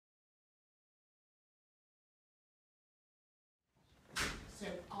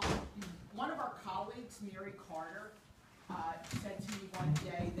Arts, Mary Carter, said to me one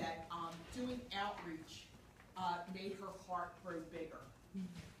day that doing outreach made her heart grow bigger.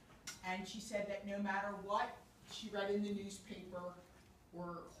 And she said that no matter what she read in the newspaper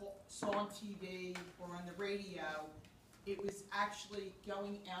or saw on TV or on the radio, it was actually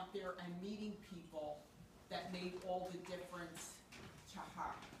going out there and meeting people that made all the difference to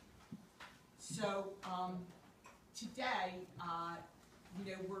her. So today,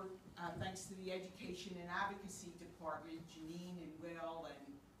 we're, thanks to the Education and Advocacy Department, Janine and Will and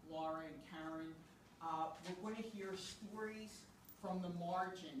Laura and Karen, we're going to hear stories from the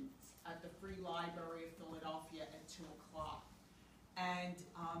margins at the Free Library of Philadelphia at 2 o'clock. And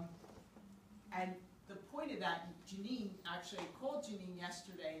the point of that, Janine, actually I called Janine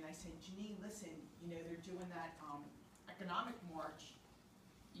yesterday and I said, Janine, listen, they're doing that economic march,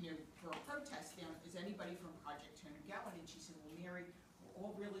 for a protest down. Is anybody from Project Tony Gelin? And she said, well, Mary, we're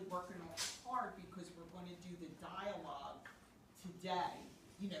all really working hard because we're going to do the dialogue today,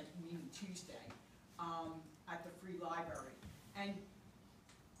 meaning Tuesday, at the Free Library. And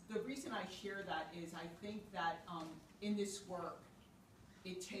the reason I share that is I think that in this work,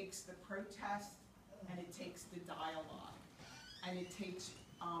 it takes the protest and it takes the dialogue. And it takes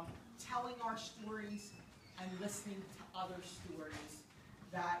telling our stories and listening to other stories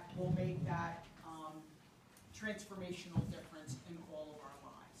that will make that transformational difference in all of our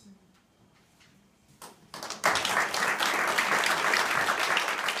lives.